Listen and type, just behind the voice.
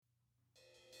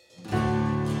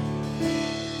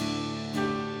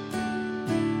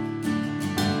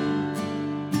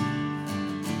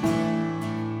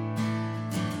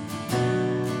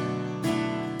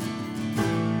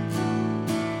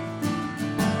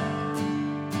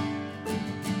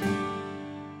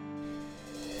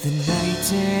The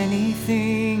night's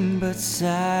anything but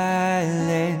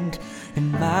silent,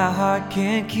 and my heart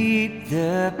can't keep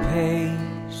the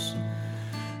pace.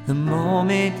 The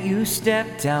moment you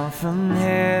step down from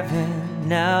heaven,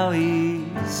 now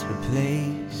he's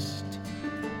replaced.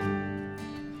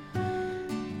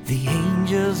 The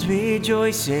angels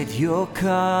rejoice at your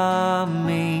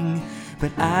coming,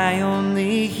 but I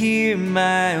only hear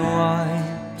my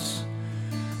wants.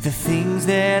 The things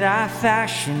that I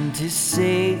fashioned to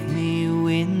save me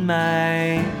win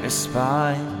my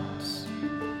response.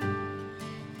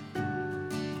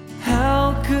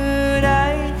 How could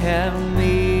I have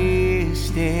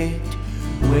missed it?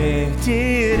 Where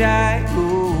did I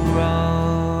go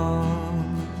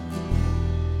wrong?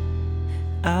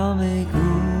 I'll make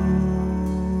room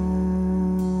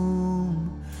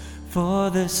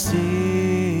for the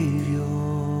Savior.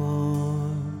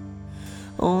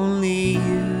 Only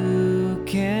you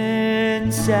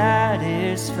can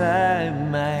satisfy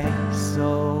my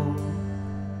soul.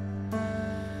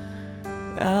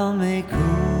 I'll make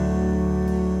room,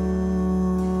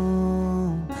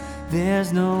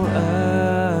 there's no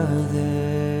other.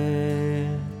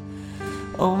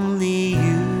 Only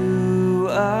you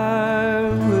are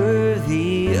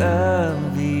worthy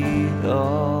of it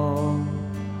all.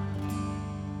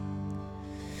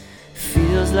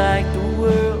 Feels like the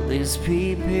world is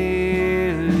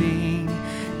preparing,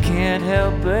 can't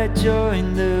help but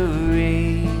join the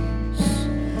race.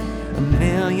 A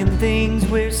million things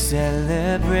we're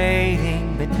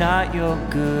celebrating, but not your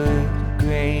good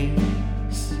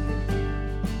grace.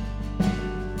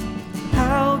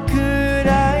 How could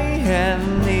I have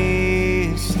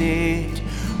missed it?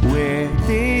 Where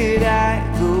did I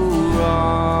go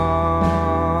wrong?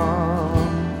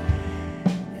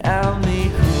 I'll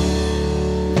make room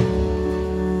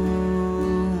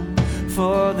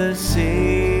for the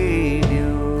Savior.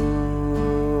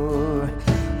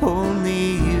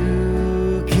 Only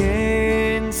you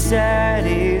can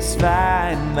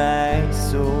satisfy my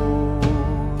soul.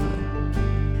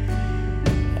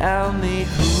 I'll make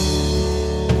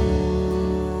room,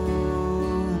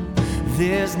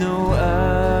 there's no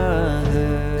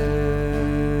other.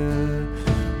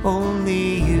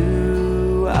 Only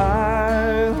you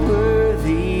are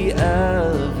worthy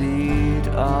of it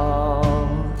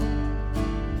all.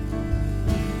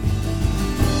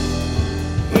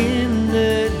 In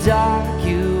the dark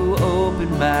you open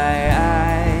my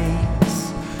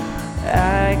eyes,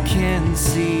 I can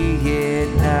see it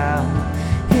now.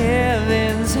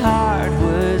 Heaven's heart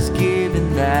was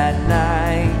given that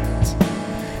night.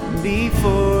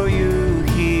 Before you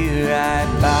here I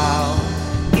bow.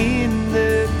 In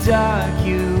the dark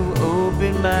you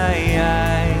open my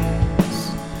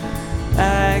eyes,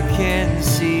 I can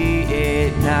see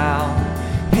it now.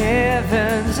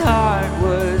 Heaven's heart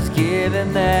was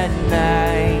given that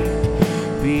night.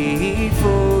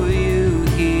 Before you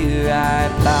here I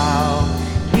bow.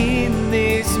 In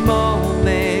this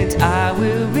moment I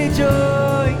will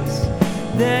rejoice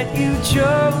that you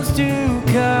chose to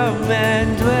come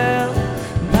and dwell.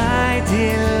 My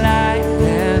delight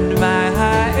and my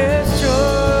highest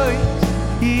choice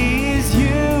is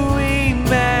you,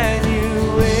 Emmanuel.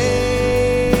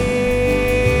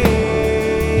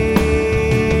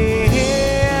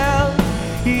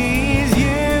 Is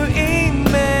you,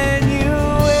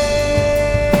 Emmanuel.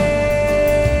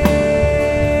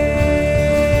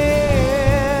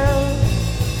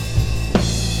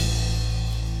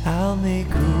 I'll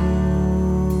make room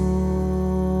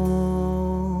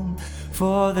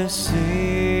for the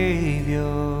Savior.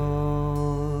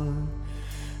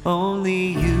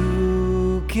 Only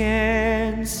you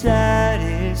can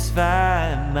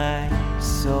satisfy my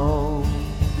soul.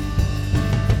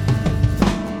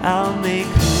 I'll make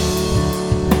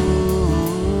room,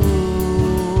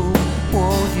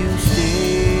 won't you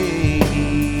stay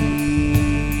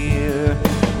here?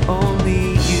 Only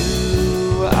you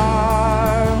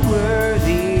are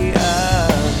worthy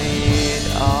of it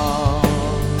all.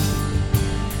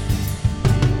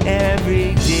 Every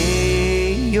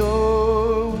day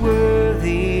you're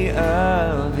worthy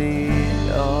of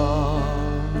it all.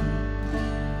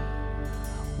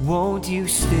 Won't you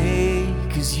stay,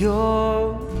 'cause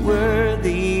you're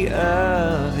worthy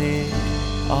of it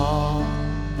all.